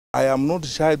I am not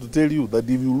shy to tell you that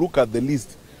if you look at the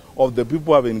list of the people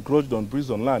who have encroached on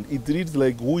prison land, it reads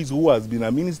like who has been a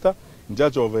minister in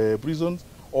charge of prisons,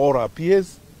 or a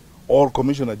PS, or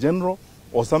commissioner general,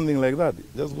 or something like that.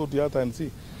 Just go to Yatta and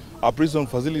see. Our prison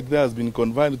facility there has been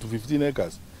confined to 15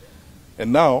 acres.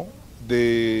 And now,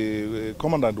 the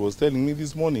commandant was telling me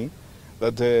this morning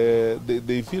that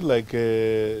they feel like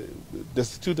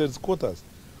destituted squatters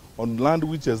on land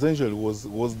which essentially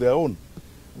was their own.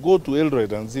 Go to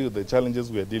Eldoret and see the challenges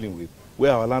we are dealing with,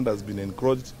 where our land has been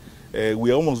encroached.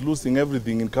 We are almost losing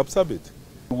everything in Kapsabet.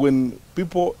 When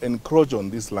people encroach on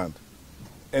this land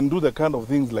and do the kind of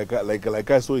things like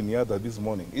I saw in Yatta this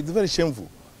morning, it's very shameful.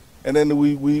 And then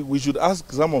we should ask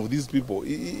some of these people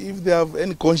if they have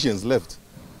any conscience left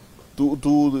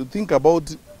to think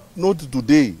about not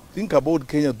today, think about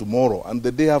Kenya tomorrow and the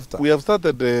day after. We have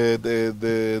started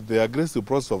the aggressive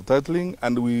process of titling,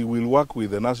 and we will work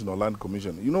with the National Land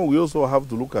Commission. You know, we also have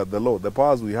to look at the law, the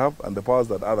powers we have and the powers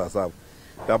that others have.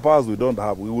 The powers we don't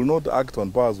have, we will not act on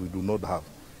powers we do not have.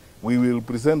 We will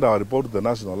present our report to the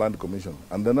National Land Commission,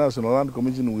 and the National Land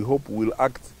Commission, we hope, will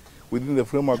act within the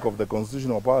framework of the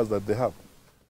constitutional powers that they have.